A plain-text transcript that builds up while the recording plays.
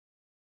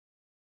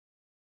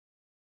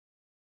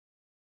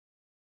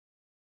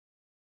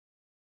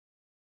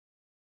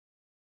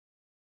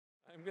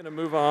I'm going to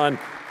move on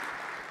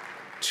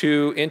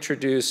to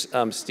introduce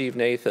Steve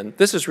Nathan.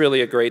 This is really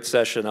a great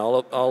session.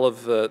 All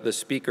of the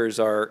speakers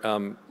are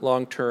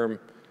long-term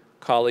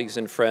colleagues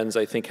and friends.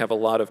 I think have a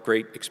lot of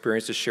great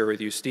experience to share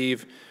with you.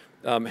 Steve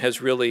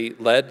has really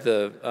led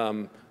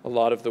a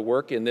lot of the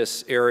work in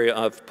this area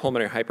of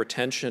pulmonary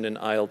hypertension and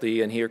ILD,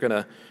 and he's going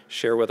to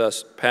share with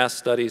us past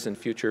studies and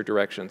future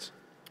directions.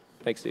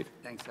 Thanks, Steve.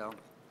 Thanks,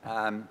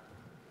 Al.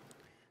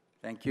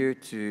 Thank you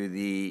to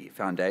the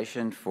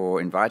Foundation for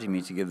inviting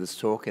me to give this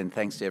talk, and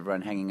thanks to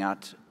everyone hanging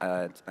out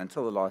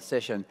until the last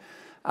session.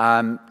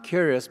 I'm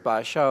curious, by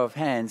a show of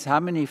hands,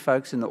 how many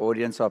folks in the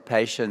audience are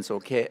patients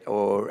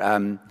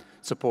or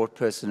support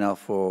personnel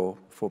for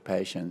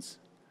patients?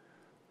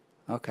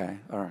 Okay,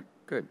 all right,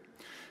 good.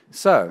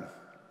 So,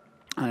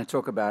 I'm going to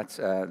talk about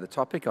the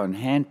topic on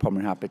hand,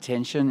 pulmonary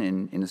hypertension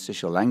in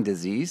interstitial lung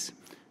disease,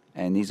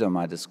 and these are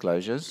my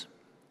disclosures.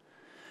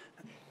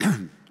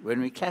 When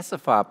we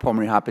classify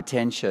pulmonary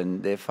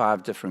hypertension, there are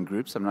 5 different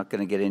groups. I'm not going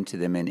to get into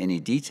them in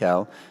any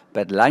detail,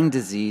 but lung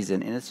disease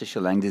and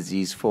interstitial lung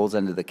disease falls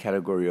under the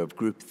category of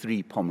group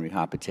 3 pulmonary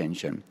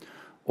hypertension.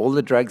 All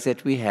the drugs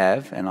that we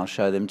have, and I'll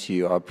show them to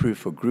you, are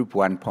approved for group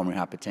 1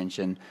 pulmonary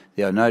hypertension.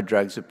 There are no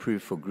drugs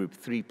approved for group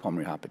 3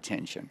 pulmonary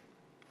hypertension.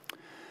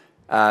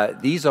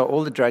 These are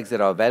all the drugs that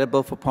are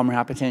available for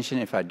pulmonary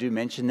hypertension. If I do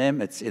mention them,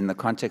 it's in the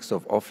context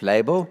of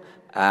off-label.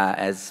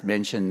 As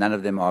mentioned, none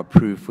of them are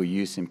approved for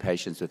use in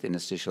patients with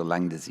interstitial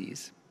lung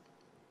disease.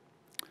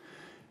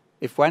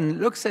 If one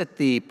looks at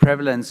the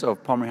prevalence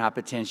of pulmonary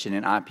hypertension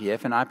in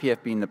IPF, and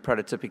IPF being the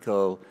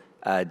prototypical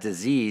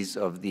disease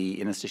of the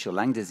interstitial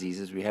lung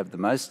diseases, we have the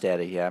most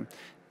data here.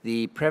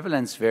 The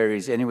prevalence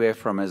varies anywhere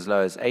from as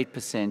low as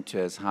 8% to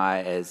as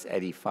high as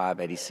 85,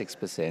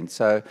 86%.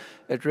 So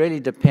it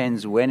really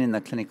depends when in the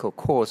clinical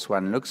course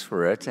one looks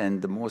for it,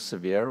 and the more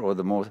severe or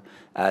the more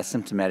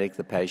symptomatic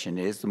the patient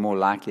is, the more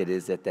likely it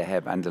is that they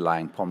have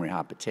underlying pulmonary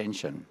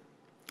hypertension.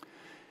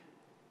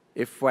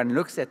 If one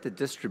looks at the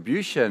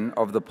distribution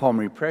of the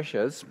pulmonary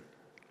pressures,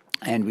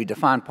 and we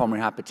define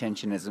pulmonary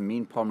hypertension as a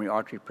mean pulmonary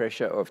artery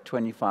pressure of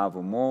 25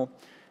 or more,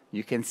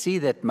 you can see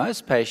that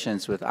most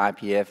patients with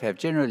IPF have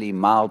generally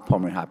mild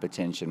pulmonary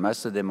hypertension.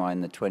 Most of them are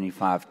in the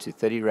 25 to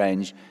 30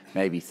 range,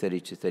 maybe 30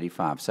 to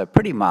 35, so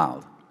pretty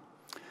mild.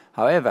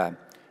 However,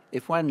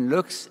 if one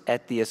looks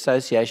at the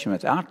association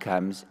with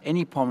outcomes,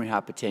 any pulmonary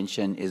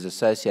hypertension is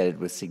associated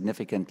with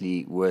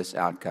significantly worse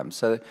outcomes.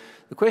 So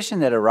the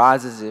question that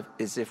arises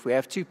is if we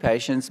have 2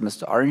 patients,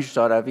 Mr. Orange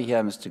dot over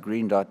here, Mr.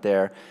 Green dot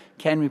there,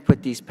 can we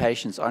put these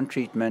patients on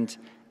treatment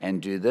and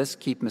do this,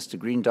 keep Mr.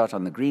 Green dot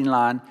on the green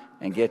line,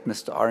 and get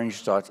Mr.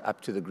 Orange dot up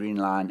to the green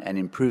line and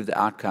improve the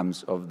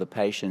outcomes of the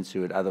patients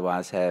who would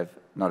otherwise have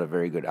not a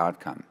very good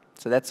outcome.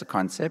 So that's the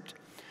concept.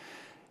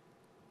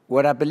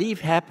 What I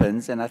believe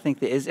happens, and I think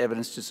there is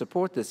evidence to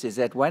support this, is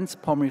that once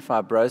pulmonary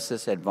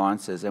fibrosis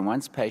advances and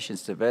once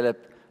patients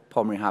develop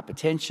pulmonary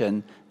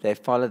hypertension, they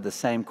follow the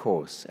same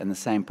course and the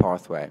same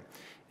pathway.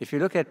 If you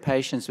look at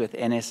patients with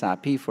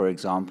NSIP, for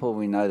example,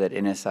 we know that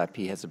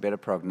NSIP has a better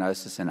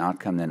prognosis and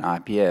outcome than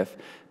IPF,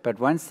 but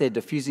once their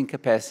diffusing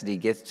capacity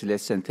gets to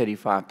less than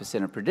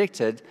 35% of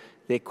predicted,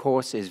 their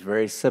course is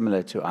very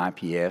similar to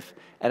IPF,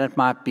 and it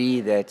might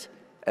be that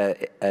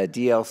a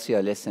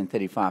DLCO less than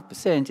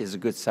 35% is a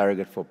good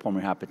surrogate for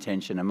pulmonary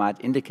hypertension. It might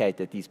indicate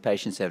that these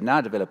patients have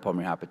now developed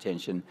pulmonary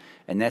hypertension,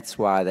 and that's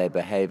why they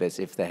behave as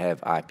if they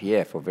have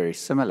IPF or very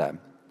similar.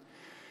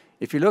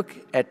 If you look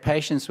at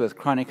patients with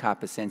chronic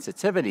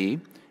hypersensitivity,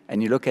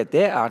 and you look at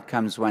their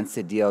outcomes once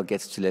the DL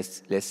gets to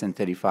less than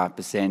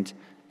 35%,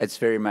 it's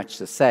very much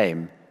the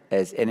same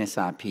as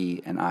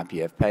NSIP and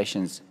IPF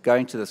patients.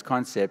 Going to this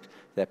concept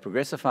that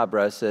progressive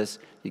fibrosis,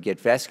 you get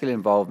vascular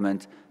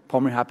involvement,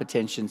 pulmonary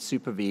hypertension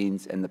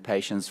supervenes, and the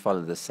patients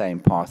follow the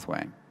same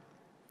pathway.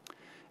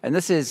 And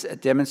this is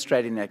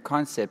demonstrating that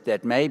concept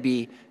that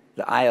maybe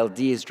the ILD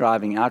is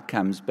driving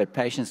outcomes, but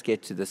patients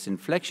get to this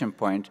inflection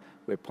point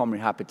where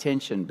pulmonary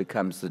hypertension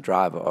becomes the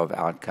driver of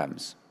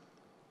outcomes.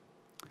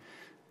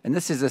 And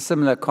this is a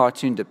similar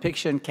cartoon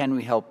depiction. Can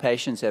we help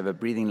patients who have a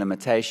breathing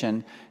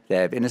limitation? They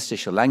have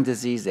interstitial lung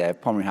disease, they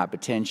have pulmonary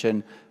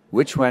hypertension.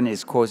 Which one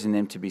is causing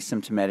them to be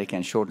symptomatic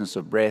and shortness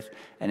of breath?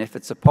 And if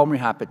it's a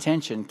pulmonary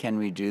hypertension, can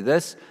we do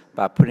this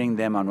by putting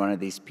them on one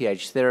of these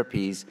pH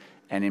therapies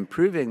and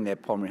improving their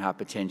pulmonary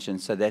hypertension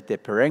so that their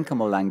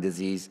parenchymal lung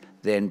disease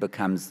then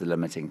becomes the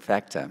limiting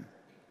factor?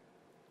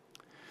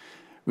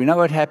 We know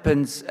what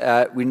happens,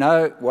 we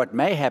know what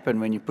may happen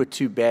when you put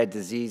 2 bad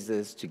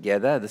diseases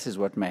together. This is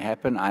what may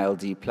happen,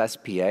 ILD plus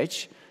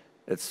PH.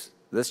 It's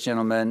this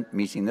gentleman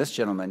meeting this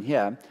gentleman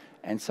here.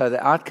 And so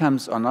the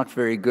outcomes are not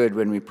very good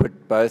when we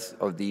put both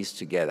of these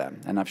together,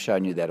 and I've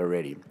shown you that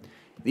already.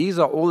 These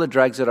are all the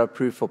drugs that are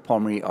approved for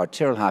pulmonary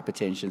arterial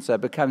hypertension, so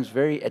it becomes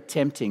very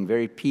tempting,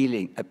 very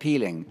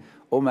appealing,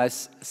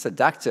 almost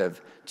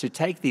seductive to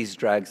take these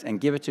drugs and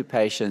give it to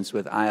patients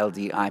with ILD,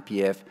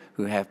 IPF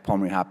who have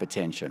pulmonary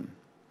hypertension.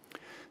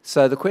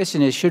 So the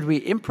question is, should we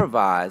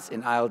improvise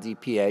in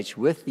ILD-PH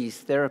with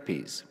these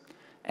therapies?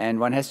 And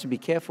one has to be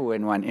careful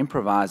when one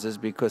improvises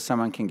because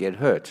someone can get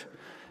hurt.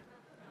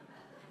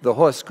 the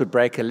horse could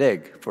break a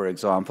leg, for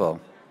example.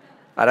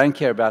 I don't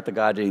care about the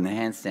guy doing the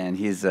handstand.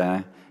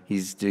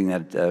 He's doing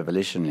that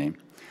volitionally.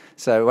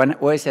 So one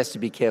always has to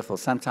be careful.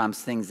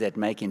 Sometimes things that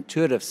make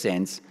intuitive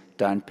sense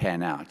don't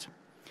pan out.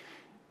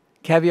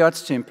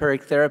 Caveats to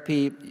empiric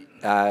therapy.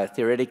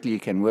 Theoretically, you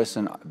can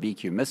worsen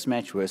VQ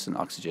mismatch, worsen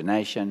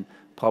oxygenation,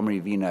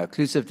 pulmonary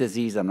veno-occlusive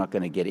disease, I'm not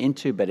going to get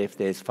into, but if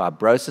there's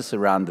fibrosis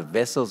around the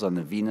vessels on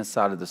the venous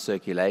side of the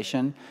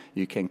circulation,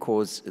 you can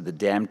cause the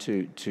dam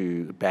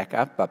to back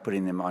up by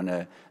putting them on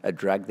a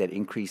drug that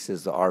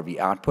increases the RV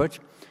output.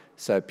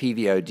 So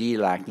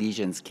PVOD-like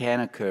lesions can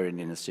occur in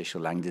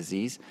interstitial lung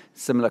disease.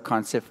 Similar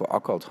concept for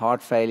occult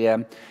heart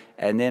failure.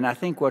 And then I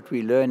think what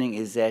we're learning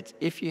is that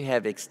if you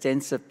have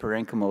extensive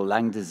parenchymal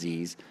lung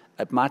disease,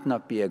 it might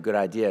not be a good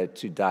idea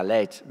to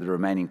dilate the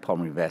remaining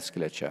pulmonary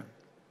vasculature.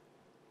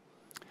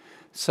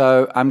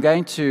 So I'm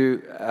going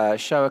to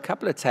show a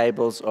couple of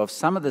tables of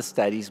some of the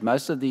studies.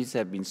 Most of these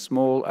have been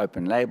small,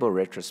 open label,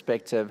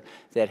 retrospective,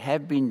 that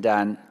have been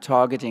done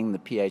targeting the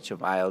pH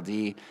of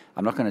ILD.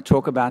 I'm not going to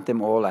talk about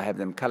them all. I have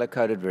them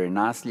color-coded very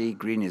nicely.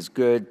 Green is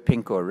good,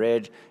 pink or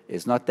red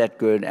is not that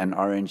good, and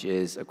orange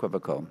is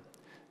equivocal.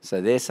 So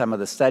there's some of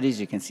the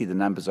studies. You can see the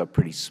numbers are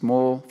pretty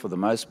small for the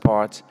most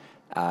part.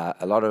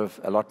 A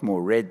lot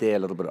more red there, a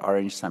little bit of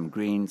orange, some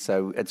green.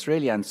 So it's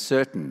really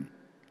uncertain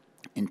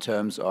in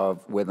terms of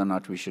whether or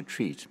not we should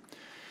treat.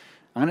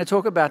 I'm going to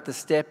talk about the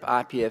STEP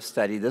IPF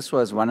study. This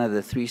was one of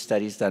the 3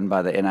 studies done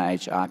by the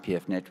NIH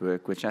IPF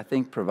network, which I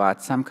think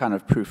provides some kind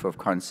of proof of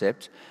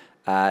concept.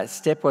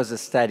 STEP was a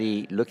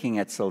study looking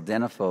at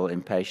sildenafil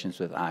in patients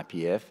with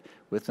IPF,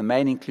 with the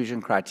main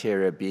inclusion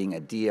criteria being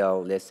a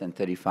DL less than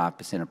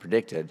 35% of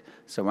predicted,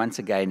 so once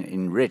again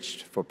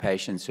enriched for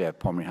patients who have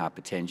pulmonary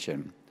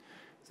hypertension.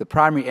 The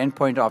primary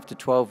endpoint after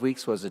 12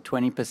 weeks was a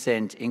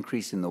 20%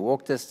 increase in the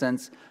walk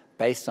distance.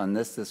 Based on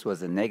this, this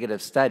was a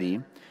negative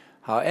study.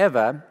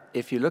 However,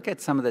 if you look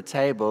at some of the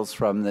tables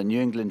from the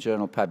New England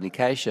Journal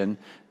publication,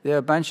 there are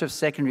a bunch of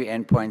secondary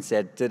endpoints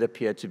that did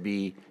appear to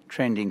be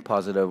trending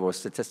positive or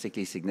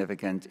statistically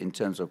significant in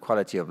terms of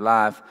quality of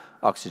life,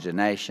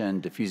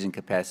 oxygenation, diffusing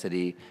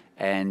capacity,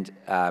 and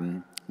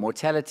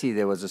mortality.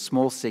 There was a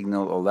small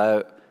signal,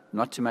 although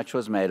not too much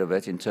was made of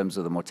it in terms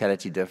of the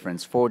mortality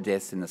difference, 4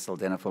 deaths in the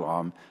sildenafil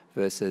arm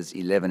versus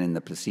 11 in the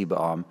placebo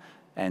arm.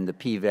 And the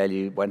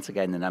p-value, once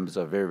again, the numbers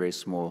are very, very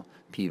small,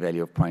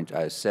 p-value of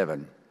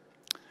 0.07.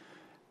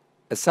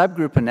 A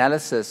subgroup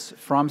analysis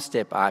from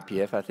STEP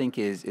IPF, I think,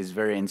 is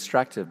very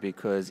instructive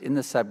because in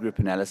the subgroup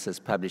analysis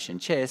published in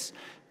CHESS,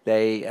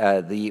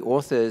 the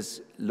authors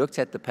looked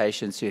at the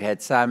patients who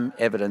had some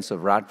evidence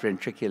of right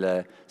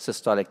ventricular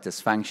systolic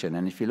dysfunction.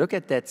 And if you look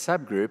at that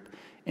subgroup,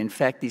 in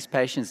fact, these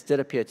patients did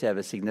appear to have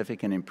a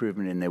significant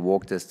improvement in their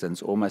walk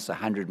distance, almost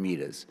 100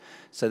 meters.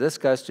 So this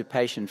goes to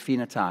patient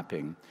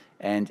phenotyping.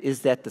 And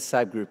is that the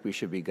subgroup we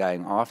should be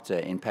going after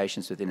in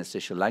patients with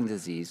interstitial lung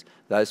disease,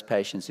 those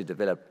patients who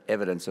develop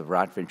evidence of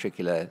right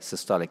ventricular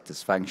systolic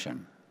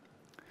dysfunction?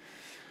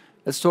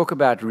 Let's talk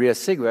about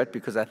riociguat,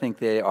 because I think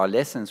there are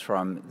lessons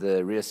from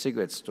the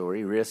riociguat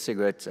story.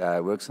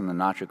 Riociguat works on the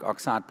nitric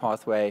oxide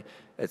pathway.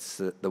 It's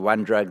the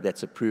one drug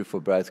that's approved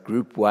for both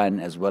Group 1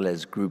 as well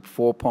as Group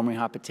 4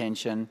 pulmonary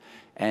hypertension.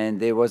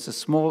 And there was a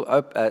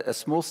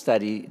small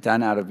study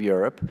done out of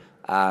Europe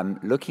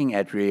looking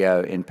at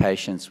Rio in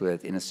patients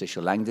with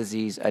interstitial lung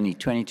disease, only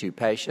 22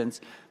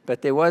 patients.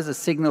 But there was a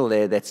signal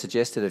there that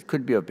suggested it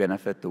could be of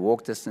benefit. The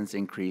walk distance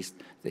increased,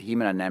 the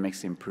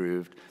hemodynamics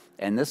improved.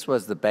 And this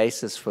was the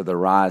basis for the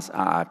RISE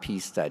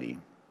IIP study.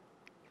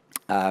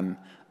 I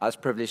was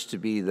privileged to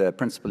be the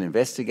principal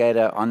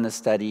investigator on the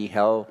study.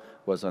 Hel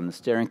was on the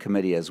steering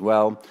committee as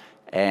well.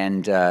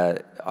 And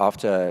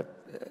after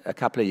a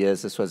couple of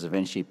years, this was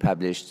eventually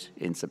published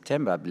in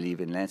September, I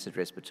believe, in Lancet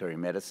Respiratory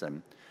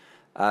Medicine.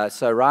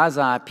 So RISE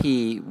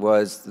IIP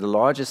was the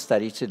largest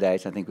study to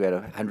date. I think we had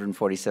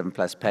 147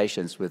 plus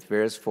patients with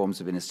various forms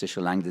of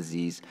interstitial lung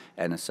disease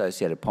and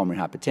associated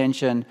pulmonary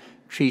hypertension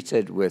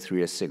treated with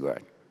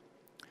riociguat.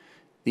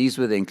 These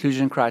were the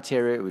inclusion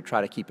criteria. We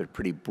try to keep it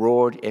pretty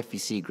broad,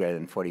 FVC greater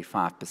than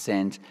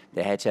 45%.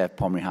 They had to have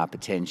pulmonary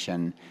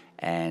hypertension,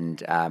 and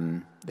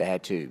they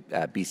had to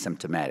be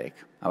symptomatic.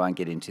 I won't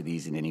get into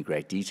these in any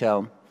great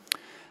detail.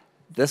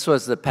 This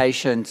was the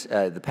patient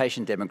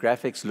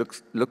demographics.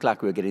 Looked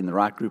like we were getting the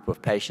right group of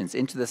patients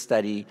into the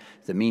study.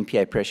 The mean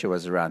PA pressure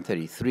was around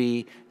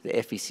 33. The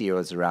FVC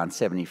was around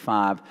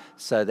 75.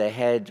 So they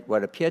had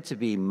what appeared to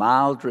be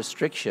mild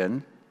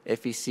restriction,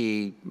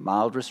 FVC,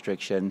 mild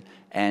restriction,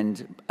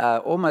 and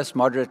almost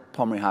moderate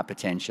pulmonary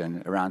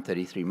hypertension, around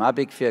 33. My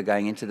big fear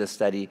going into the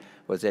study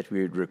was that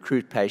we would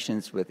recruit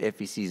patients with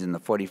FVCs in the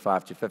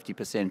 45 to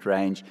 50%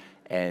 range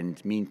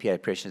and mean PA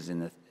pressures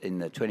in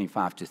the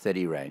 25 to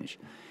 30 range.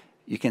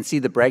 You can see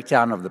the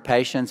breakdown of the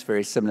patients,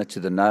 very similar to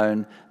the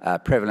known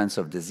prevalence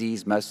of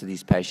disease. Most of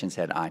these patients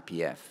had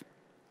IPF.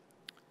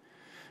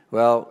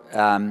 Well,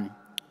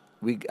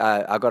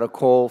 I got a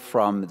call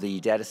from the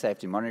Data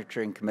Safety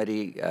Monitoring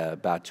Committee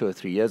about 2 or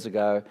 3 years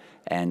ago,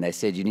 and they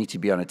said you need to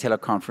be on a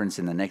teleconference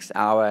in the next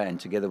hour, and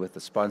together with the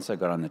sponsor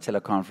got on the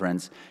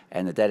teleconference,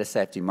 and the Data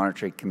Safety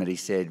Monitoring Committee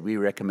said, we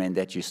recommend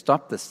that you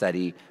stop the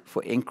study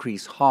for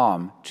increased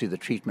harm to the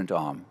treatment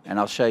arm. And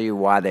I'll show you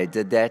why they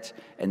did that,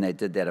 and they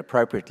did that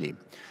appropriately.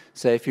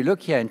 So if you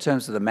look here in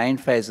terms of the main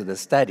phase of the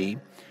study,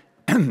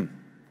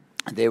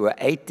 there were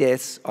 8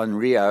 deaths on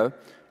Rio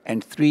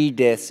and 3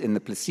 deaths in the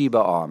placebo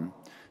arm.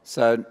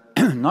 So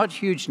not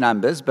huge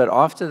numbers, but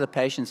after the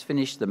patients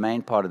finished the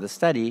main part of the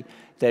study,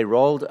 they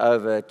rolled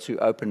over to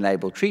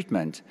open-label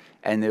treatment,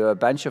 and there were a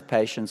bunch of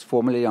patients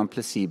formerly on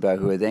placebo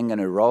who were then going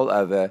to roll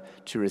over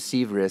to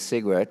receive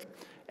riociguat,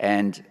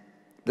 and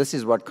this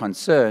is what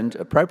concerned,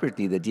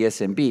 appropriately, the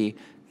DSMB,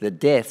 the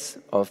deaths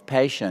of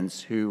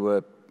patients who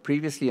were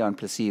previously on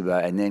placebo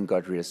and then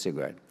got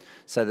riociguat.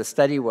 So the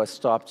study was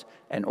stopped,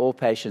 and all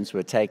patients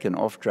were taken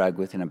off drug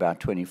within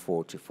about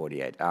 24 to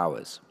 48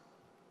 hours.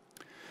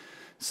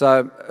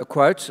 So a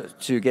quote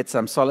to get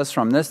some solace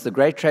from this: the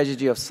great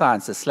tragedy of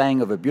science, the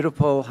slaying of a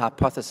beautiful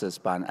hypothesis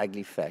by an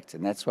ugly fact.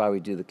 And that's why we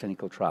do the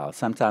clinical trial.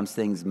 Sometimes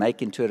things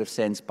make intuitive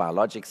sense,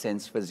 biologic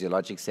sense,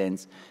 physiologic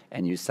sense,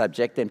 and you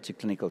subject them to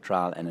clinical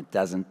trial and it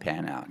doesn't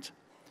pan out.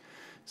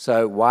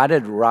 So why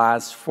did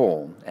RISE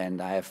fall?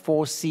 And I have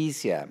 4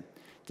 C's here.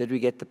 Did we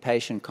get the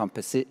patient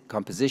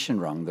composition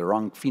wrong, the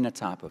wrong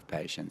phenotype of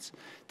patients?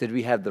 Did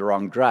we have the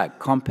wrong drug,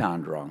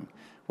 compound wrong?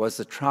 Was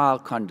the trial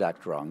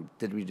conduct wrong?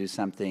 Did we do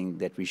something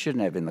that we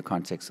shouldn't have in the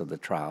context of the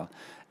trial?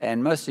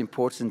 And most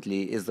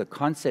importantly, is the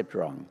concept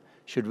wrong?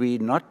 Should we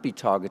not be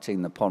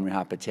targeting the pulmonary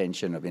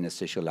hypertension of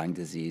interstitial lung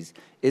disease?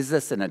 Is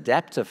this an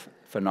adaptive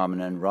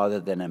phenomenon rather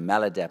than a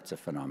maladaptive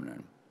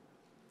phenomenon?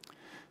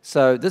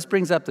 So this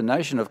brings up the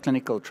notion of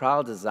clinical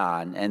trial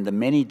design and the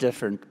many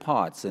different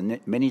parts and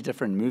many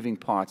different moving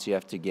parts you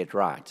have to get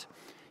right.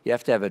 You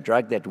have to have a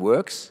drug that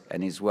works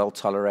and is well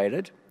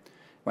tolerated.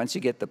 Once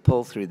you get the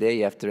pill through there,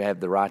 you have to have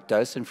the right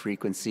dose and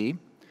frequency,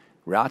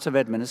 route of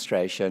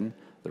administration,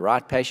 the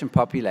right patient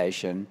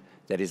population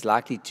that is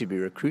likely to be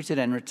recruited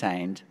and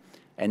retained,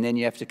 and then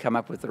you have to come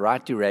up with the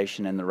right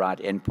duration and the right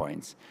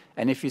endpoints.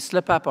 And if you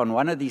slip up on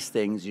one of these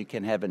things, you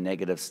can have a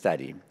negative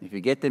study. If you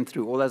get them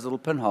through all those little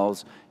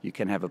pinholes, you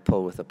can have a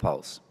pill with a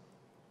pulse.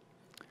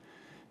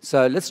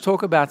 So let's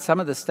talk about some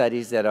of the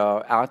studies that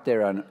are out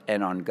there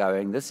and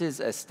ongoing. This is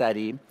a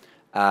study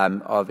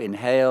of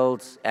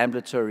inhaled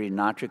ambulatory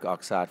nitric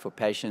oxide for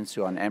patients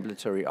who are on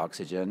ambulatory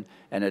oxygen,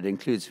 and it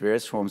includes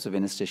various forms of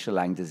interstitial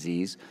lung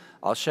disease.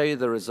 I'll show you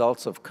the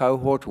results of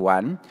Cohort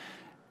 1.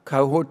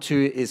 Cohort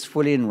 2 is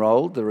fully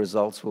enrolled. The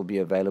results will be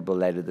available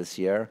later this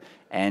year.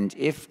 And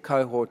if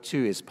Cohort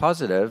 2 is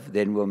positive,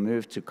 then we'll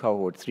move to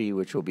Cohort 3,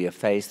 which will be a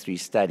phase 3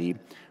 study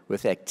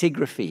with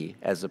actigraphy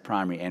as the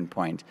primary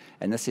endpoint.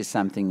 And this is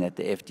something that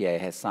the FDA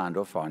has signed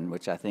off on,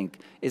 which I think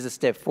is a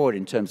step forward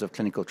in terms of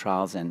clinical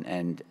trials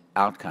and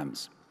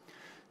outcomes.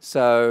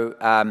 So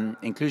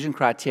inclusion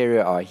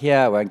criteria are here.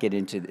 I won't get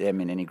into them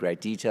in any great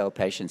detail.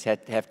 Patients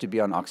have to be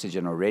on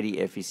oxygen already,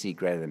 FVC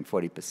greater than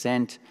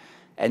 40%.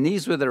 And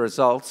these were the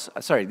results,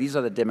 these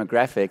are the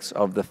demographics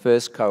of the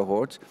first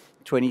cohort,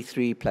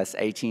 23 plus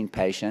 18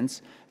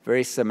 patients.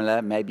 Very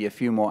similar, maybe a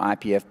few more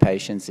IPF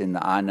patients in the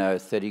INO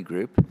 30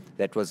 group.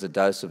 That was the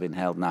dose of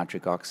inhaled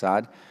nitric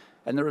oxide.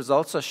 And the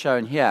results are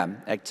shown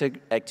here.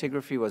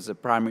 Actigraphy was the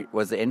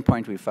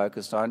endpoint we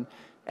focused on.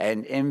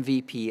 And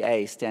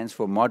MVPA stands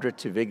for moderate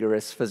to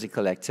vigorous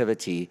physical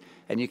activity.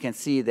 And you can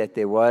see that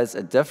there was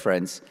a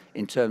difference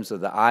in terms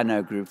of the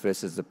INO group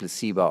versus the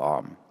placebo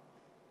arm.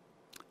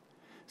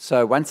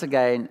 So once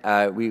again,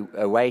 we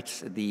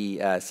await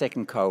the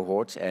second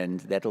cohort, and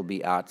that'll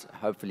be out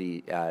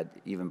hopefully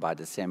even by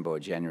December or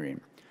January.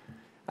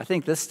 I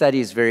think this study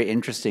is very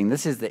interesting.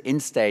 This is the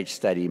in-stage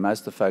study. Most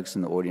of the folks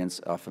in the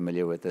audience are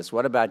familiar with this.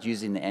 What about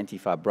using the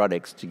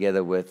antifibrotics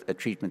together with a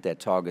treatment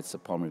that targets the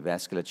pulmonary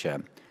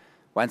vasculature?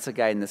 Once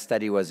again, the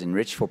study was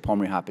enriched for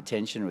pulmonary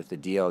hypertension with the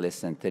DL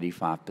less than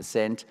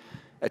 35%.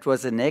 It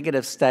was a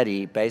negative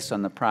study based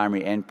on the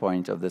primary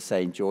endpoint of the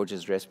St.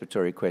 George's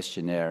Respiratory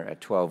Questionnaire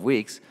at 12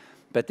 weeks,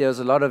 but there was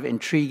a lot of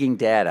intriguing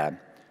data,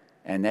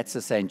 and that's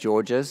the St.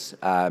 George's,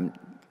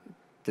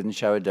 didn't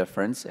show a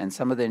difference, and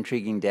some of the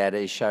intriguing data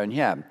is shown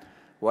here.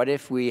 What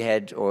if we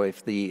had, or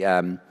if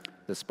the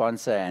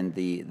sponsor and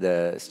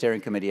the steering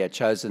committee had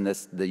chosen the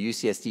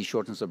UCSD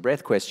Shortness of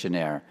Breath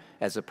Questionnaire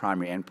as a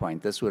primary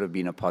endpoint? This would have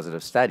been a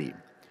positive study.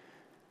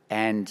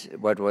 And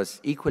what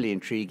was equally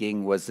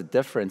intriguing was the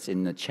difference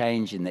in the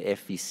change in the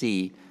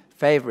FVC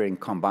favoring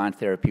combined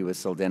therapy with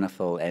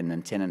sildenafil and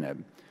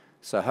nintedanib.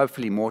 So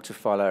hopefully more to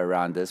follow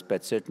around this,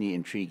 but certainly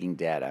intriguing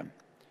data.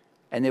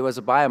 And there was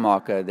a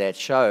biomarker that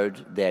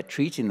showed that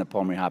treating the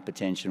pulmonary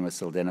hypertension with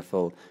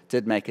sildenafil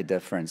did make a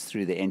difference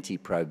through the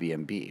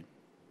NT-proBNP,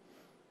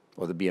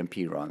 or the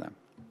BNP rather.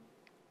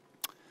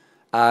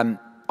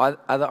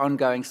 Other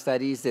ongoing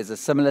studies, there's a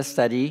similar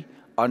study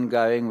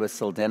ongoing with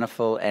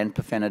sildenafil and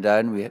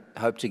pirfenidone. We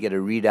hope to get a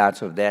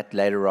readout of that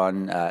later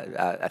on,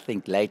 I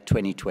think late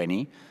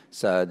 2020.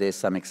 So there's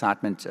some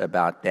excitement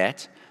about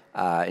that.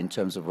 in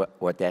terms of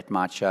what that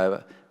might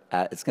show.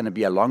 It's going to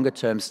be a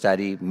longer-term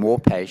study, more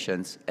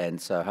patients, and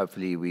so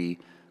hopefully we're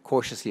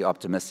cautiously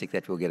optimistic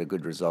that we'll get a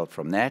good result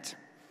from that.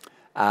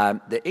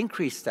 The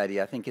INCREASE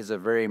study, I think, is a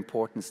very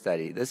important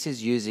study. This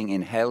is using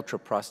inhaled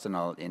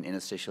treprostinil in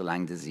interstitial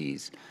lung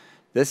disease.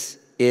 This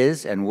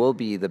is and will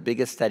be the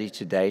biggest study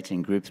to date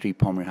in group 3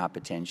 pulmonary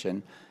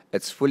hypertension.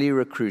 It's fully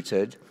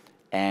recruited,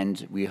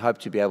 and we hope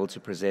to be able to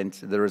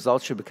present. The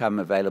results should become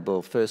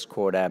available first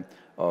quarter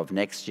of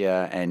next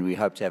year, and we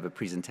hope to have a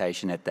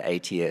presentation at the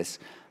ATS.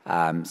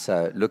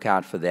 So look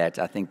out for that.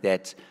 I think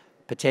that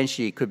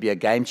potentially could be a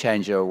game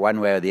changer one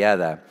way or the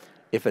other.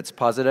 If it's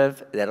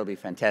positive, that'll be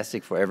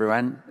fantastic for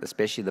everyone,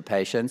 especially the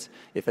patients.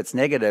 If it's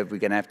negative, we're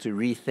going to have to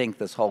rethink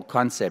this whole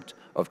concept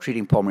of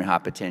treating pulmonary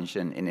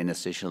hypertension in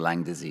interstitial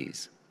lung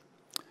disease.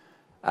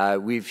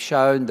 We've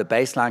shown the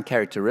baseline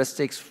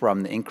characteristics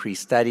from the INCREASE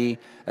study.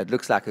 It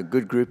looks like a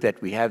good group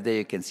that we have there.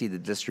 You can see the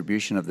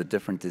distribution of the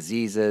different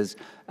diseases,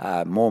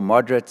 more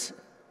moderate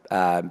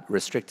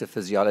restrictive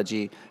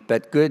physiology,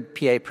 but good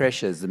PA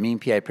pressures, the mean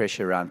PA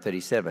pressure around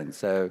 37.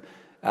 So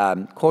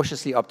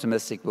cautiously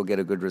optimistic we'll get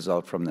a good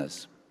result from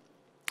this.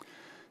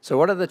 So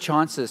what are the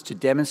chances to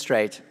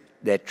demonstrate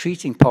that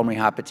treating pulmonary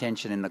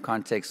hypertension in the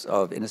context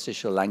of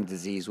interstitial lung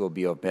disease will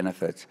be of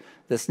benefit?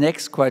 This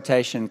next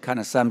quotation kind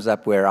of sums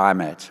up where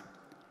I'm at.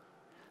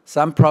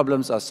 Some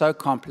problems are so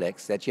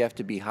complex that you have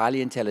to be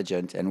highly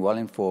intelligent and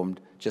well-informed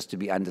just to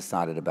be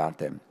undecided about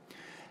them.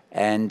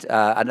 And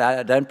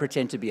I don't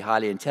pretend to be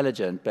highly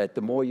intelligent, but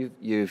the more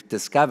you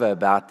discover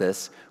about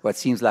this, what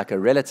seems like a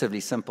relatively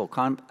simple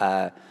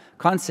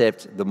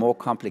concept, the more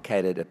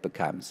complicated it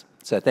becomes.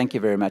 So thank you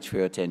very much for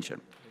your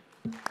attention.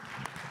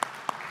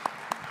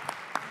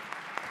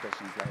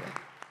 Questions later.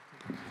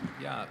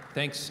 Yeah,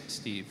 thanks,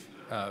 Steve.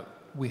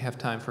 We have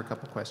time for a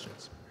couple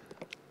questions.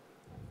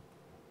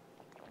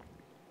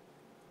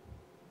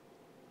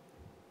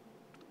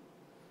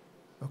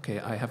 Okay,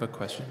 I have a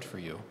question for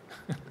you.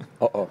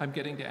 Uh-oh. I'm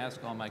getting to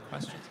ask all my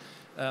questions.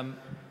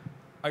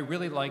 I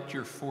really liked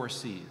your 4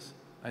 C's.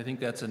 I think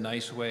that's a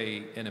nice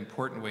way, an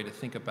important way to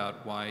think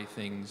about why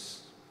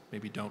things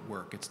maybe don't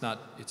work. It's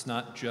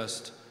not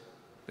just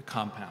the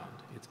compound,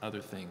 it's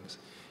other things.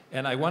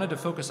 And I wanted to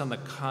focus on the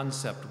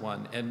concept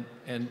one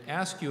and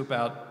ask you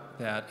about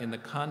that in the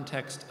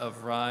context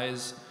of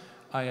RISE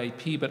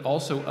IIP, but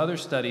also other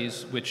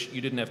studies which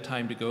you didn't have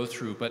time to go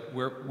through, but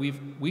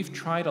we've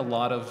tried a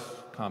lot of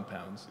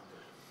compounds.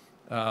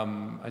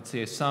 I'd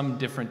say some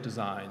different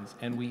designs,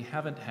 and we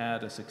haven't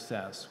had a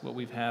success. What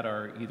we've had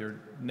are either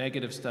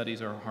negative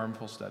studies or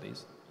harmful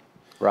studies.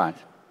 Right.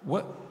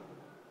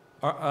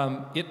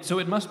 So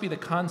it must be the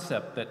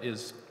concept that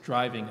is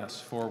driving us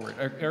forward.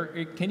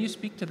 Can you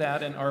speak to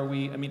that? And are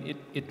we, I mean,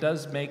 it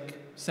does make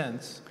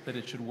sense that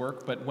it should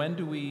work, but when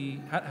do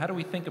we, how do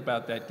we think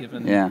about that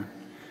given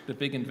the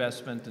big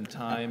investment and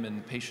time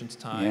and patients'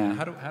 time? Yeah.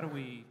 How do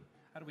we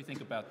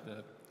think about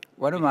the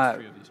One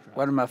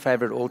of my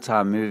favorite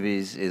all-time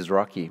movies is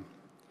Rocky.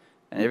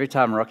 And every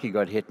time Rocky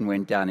got hit and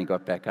went down, he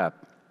got back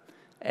up.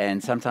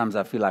 And sometimes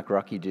I feel like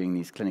Rocky doing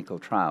these clinical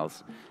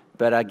trials.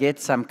 But I get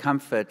some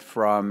comfort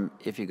from,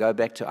 if you go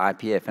back to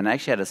IPF, and I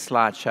actually had a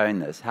slide showing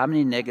this, how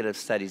many negative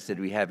studies did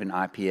we have in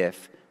IPF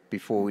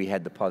before we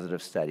had the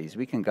positive studies?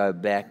 We can go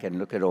back and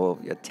look at all,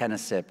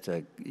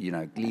 Tanacept,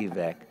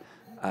 Gleevec,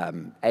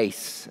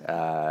 ACE,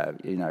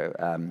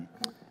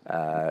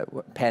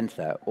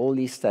 Panther, all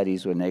these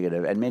studies were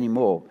negative, and many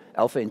more,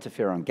 alpha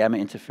interferon, gamma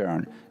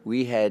interferon.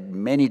 We had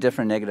many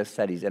different negative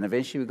studies, and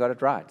eventually we got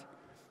it right.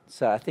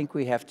 So I think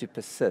we have to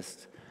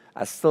persist.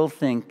 I still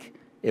think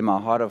in my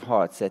heart of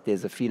hearts that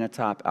there's a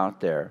phenotype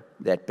out there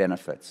that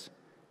benefits.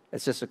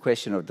 It's just a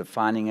question of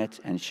defining it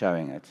and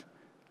showing it.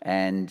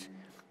 And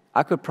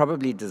I could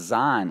probably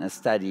design a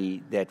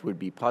study that would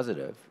be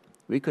positive.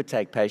 We could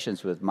take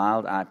patients with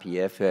mild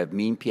IPF who have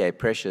mean PA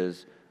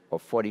pressures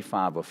of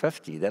 45 or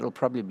 50. That'll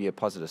probably be a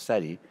positive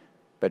study,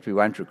 but we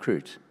won't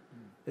recruit.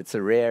 That's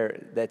a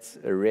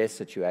rare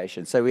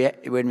situation. So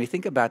when we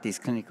think about these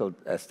clinical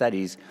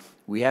studies,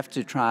 we have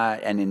to try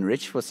and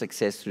enrich for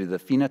success through the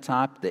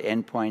phenotype, the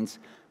endpoints,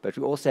 but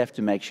we also have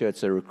to make sure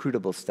it's a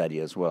recruitable study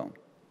as well.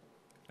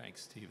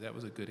 Thanks, Steve. That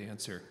was a good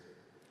answer.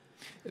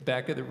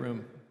 Back of the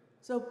room.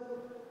 So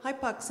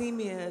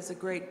hypoxemia is a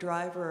great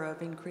driver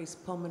of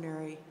increased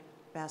pulmonary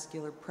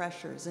vascular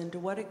pressures, and to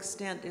what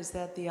extent is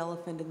that the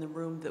elephant in the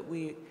room that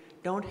we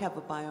don't have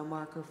a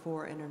biomarker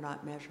for and are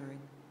not measuring?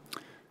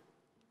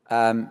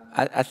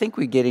 I think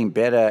we're getting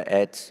better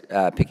at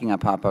picking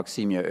up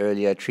hypoxemia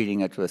earlier,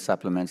 treating it with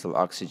supplemental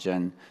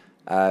oxygen.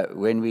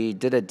 When we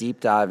did a deep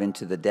dive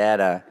into the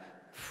data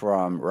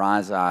from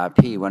RISE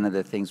IIP, one of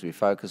the things we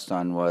focused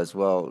on was,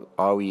 well,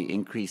 are we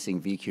increasing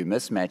VQ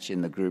mismatch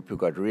in the group who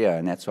got RIA,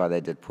 and that's why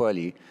they did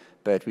poorly.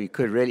 But we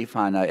could really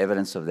find no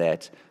evidence of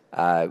that.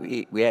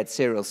 We had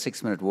serial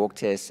 6-minute walk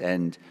tests,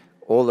 and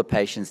all the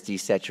patients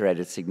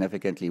desaturated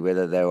significantly,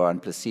 whether they were on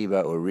placebo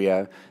or Rio.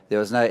 There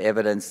was no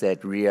evidence that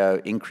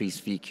Rio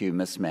increased VQ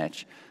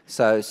mismatch.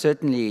 So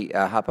certainly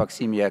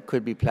hypoxemia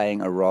could be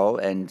playing a role,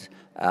 and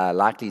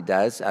likely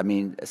does. I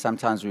mean,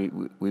 sometimes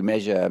we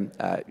measure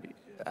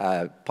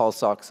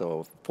pulse ox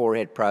or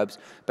forehead probes,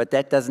 but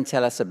that doesn't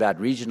tell us about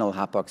regional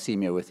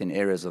hypoxemia within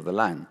areas of the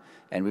lung,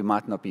 and we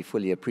might not be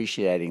fully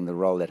appreciating the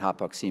role that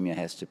hypoxemia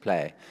has to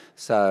play.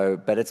 So,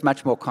 but it's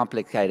much more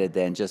complicated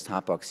than just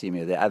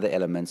hypoxemia. There are other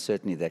elements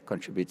certainly that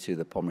contribute to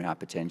the pulmonary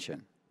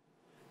hypertension.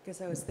 Because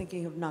I was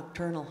thinking of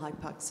nocturnal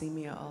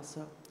hypoxemia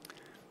also.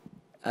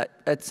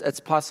 It's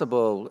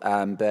possible,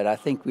 but I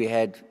think we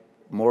had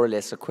more or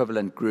less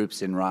equivalent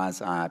groups in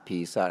RISE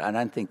IIP, so I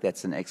don't think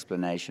that's an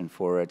explanation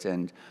for it.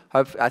 And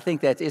I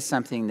think that is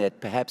something that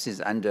perhaps is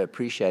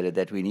underappreciated,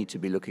 that we need to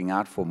be looking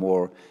out for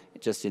more,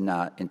 just in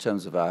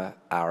terms of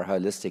our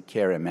holistic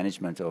care and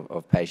management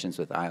of patients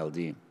with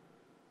ILD.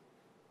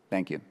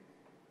 Thank you.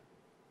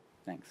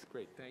 Thanks.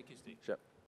 Great. Thank you, Steve. Sure.